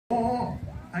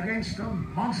against a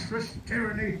monstrous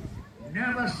tyranny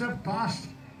never surpassed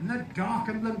in the dark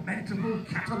and lamentable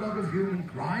catalogue of human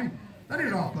crime that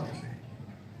is our policy.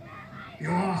 You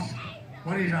ask,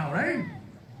 what is our aim?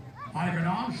 I can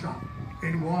answer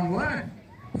in one word: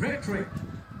 victory.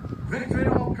 Victory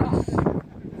at all costs.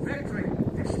 Victory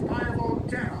in spite of all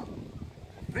terror.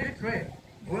 Victory,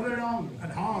 whether long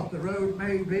and hard the road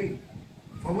may be.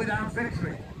 For without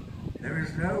victory, there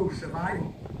is no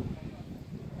survival.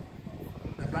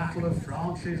 The Battle of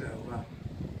France is over,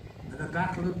 and the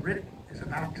Battle of Britain is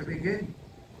about to begin.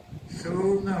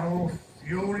 Soon the whole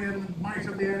fury and might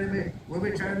of the enemy will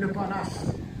be turned upon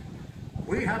us.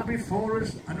 We have before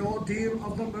us an ordeal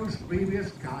of the most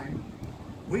grievous kind.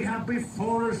 We have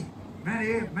before us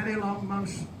many, many long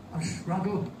months of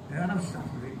struggle and of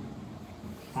suffering.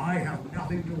 I have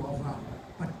nothing to offer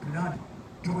but blood,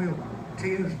 toil,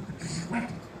 tears, and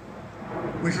sweat.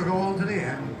 We shall go on to the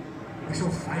end. We shall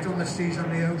fight on the seas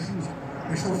and the oceans.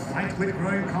 We shall fight with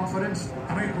growing confidence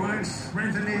and with growing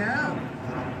strength in the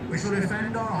air. We shall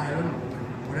defend our island,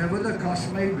 whatever the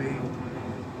cost may be.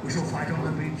 We shall fight on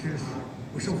the beaches.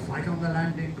 We shall fight on the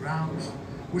landing grounds.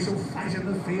 We shall fight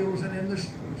in the fields and in the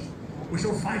streets. We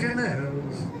shall fight in the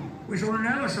hills. We shall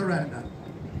never surrender.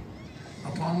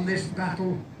 Upon this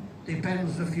battle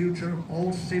depends the future of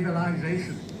all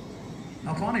civilization.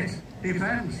 Upon it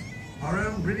depends our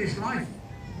own British life,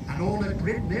 and all that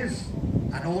Britain is,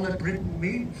 and all that Britain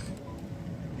means.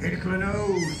 Hitler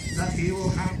knows that he will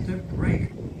have to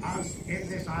break us in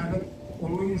this island or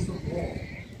lose the war.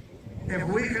 If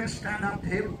we can stand up to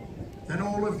him, then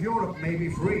all of Europe may be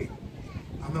free,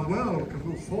 and the world can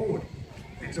move forward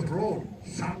into broad,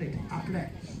 sunlit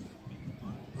uplands.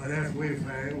 But if we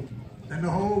fail, then the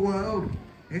whole world,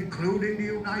 including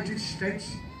the United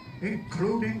States,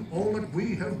 including all that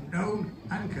we have known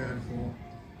and cared for,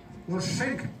 will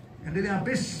sink into the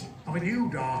abyss of a new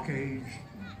dark age,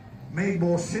 made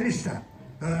more sinister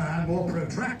and more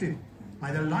protracted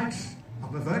by the lights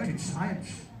of perverted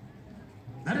science.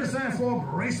 Let us therefore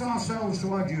brace ourselves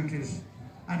to our duties,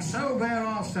 and so bear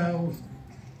ourselves.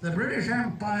 The British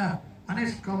Empire and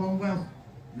its Commonwealth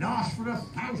last for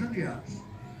 1,000 years.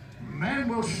 Men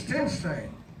will still say,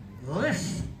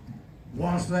 this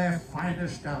was their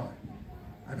finest hour.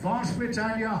 Advance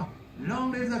Britannia,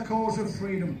 long live the cause of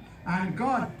freedom, and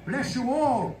God bless you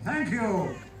all. Thank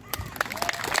you.